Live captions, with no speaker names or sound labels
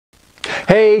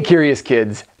Hey curious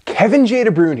kids, Kevin J.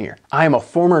 DeBruin here. I am a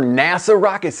former NASA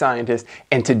rocket scientist,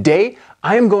 and today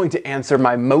I am going to answer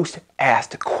my most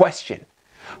asked question.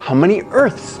 How many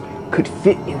Earths could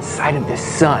fit inside of the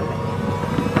sun?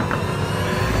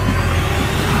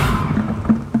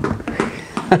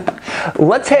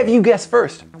 Let's have you guess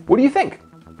first. What do you think?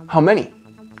 How many?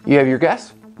 You have your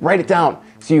guess? Write it down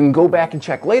so you can go back and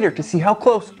check later to see how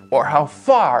close or how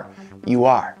far you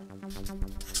are.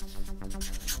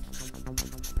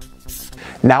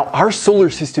 Now, our solar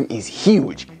system is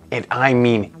huge, and I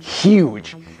mean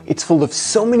huge. It's full of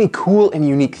so many cool and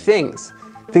unique things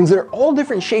that are all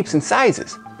different shapes and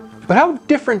sizes. But how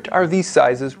different are these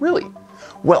sizes really?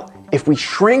 Well, if we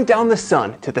shrank down the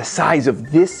sun to the size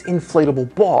of this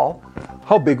inflatable ball,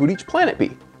 how big would each planet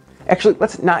be? Actually,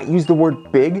 let's not use the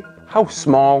word big. How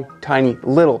small, tiny,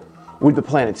 little would the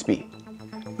planets be?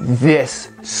 This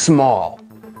small.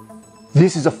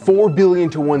 This is a 4 billion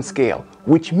to 1 scale,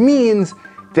 which means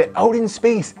that out in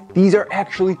space, these are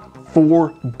actually 4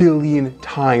 billion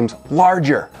times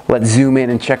larger. Let's zoom in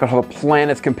and check out how the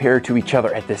planets compare to each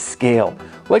other at this scale.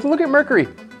 Like, look at Mercury,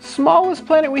 smallest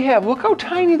planet we have. Look how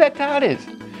tiny that dot is.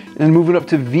 And then moving up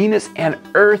to Venus and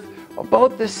Earth,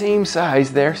 about the same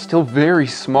size there, still very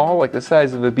small, like the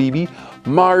size of a BB.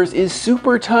 Mars is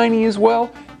super tiny as well.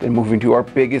 Then moving to our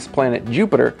biggest planet,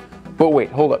 Jupiter. But wait,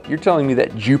 hold up, you're telling me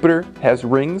that Jupiter has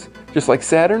rings, just like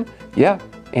Saturn? Yeah,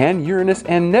 and Uranus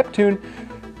and Neptune.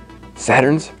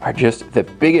 Saturns are just the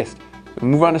biggest. So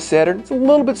move on to Saturn, it's a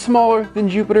little bit smaller than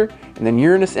Jupiter, and then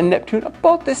Uranus and Neptune,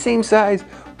 about the same size.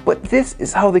 But this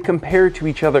is how they compare to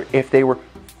each other if they were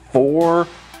 4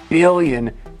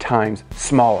 billion times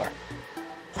smaller.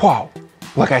 Wow,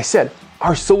 like I said,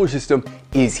 our solar system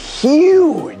is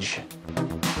huge.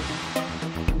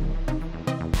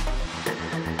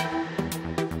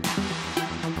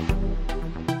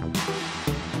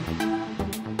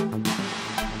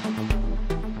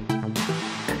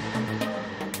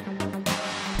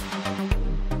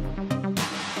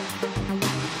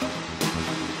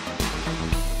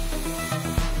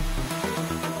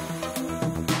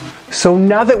 So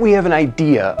now that we have an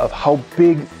idea of how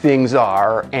big things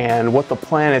are and what the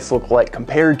planets look like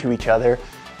compared to each other,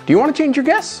 do you want to change your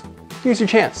guess? Here's your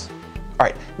chance. All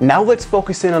right, now let's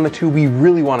focus in on the two we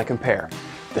really want to compare,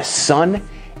 the sun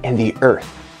and the Earth.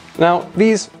 Now,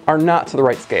 these are not to the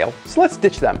right scale, so let's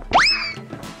ditch them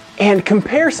and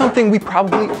compare something we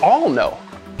probably all know.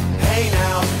 Hey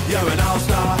now, you're an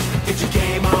all-star, get your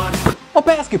game on. A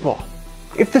basketball.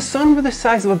 If the sun were the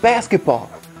size of a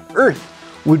basketball, Earth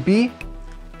would be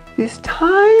this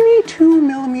tiny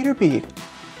 2mm bead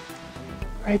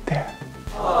right there.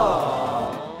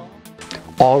 Aww.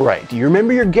 All right, do you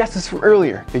remember your guesses from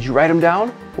earlier? Did you write them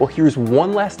down? Well, here's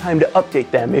one last time to update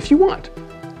them if you want,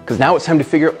 because now it's time to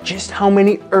figure out just how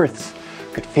many Earths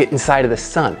could fit inside of the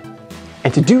sun.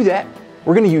 And to do that,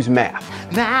 we're gonna use math.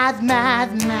 Math,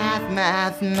 math, math,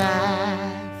 math,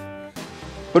 math.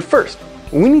 But first,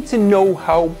 we need to know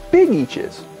how big each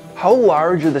is. How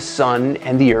large are the sun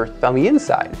and the Earth on the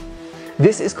inside?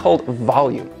 This is called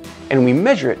volume, and we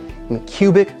measure it in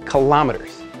cubic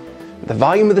kilometers. The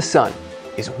volume of the sun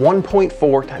is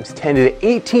 1.4 times 10 to the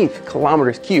 18th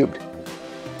kilometers cubed.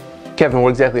 Kevin, what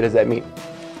exactly does that mean?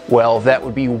 Well, that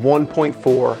would be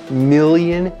 1.4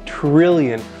 million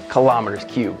trillion kilometers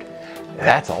cubed.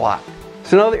 That's a lot.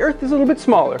 So now the Earth is a little bit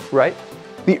smaller, right?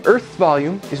 The Earth's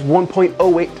volume is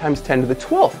 1.08 times 10 to the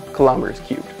 12th kilometers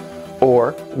cubed,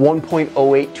 or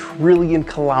 1.08 trillion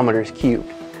kilometers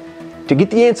cubed. To get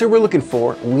the answer we're looking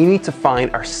for, we need to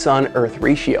find our Sun-Earth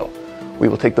ratio. We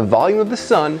will take the volume of the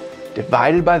sun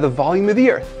divided by the volume of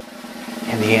the Earth,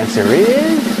 and the answer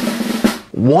is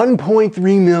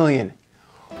 1.3 million.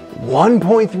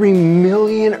 1.3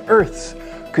 million Earths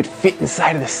could fit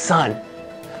inside of the sun.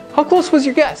 How close was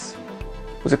your guess?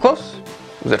 Was it close?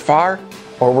 Was it far?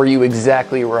 Or were you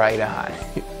exactly right on?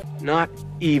 Not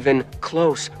even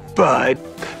close, bud.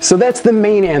 So that's the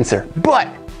main answer, but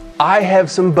I have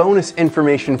some bonus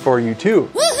information for you too.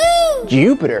 Woohoo!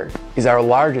 Jupiter is our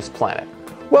largest planet.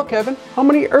 Well, Kevin, how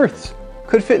many Earths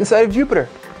could fit inside of Jupiter?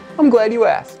 I'm glad you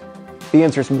asked. The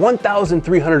answer is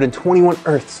 1,321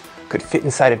 Earths could fit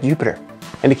inside of Jupiter.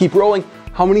 And to keep rolling,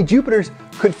 how many Jupiters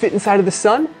could fit inside of the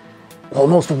sun?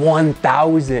 Almost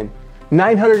 1,000.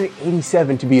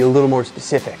 987 to be a little more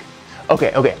specific.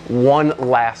 Okay, one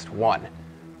last one.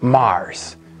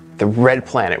 Mars, the red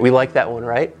planet. We like that one,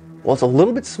 right? Well, it's a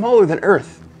little bit smaller than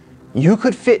Earth. You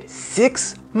could fit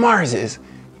 6 Marses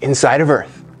inside of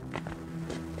Earth.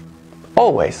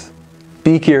 Always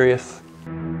be curious.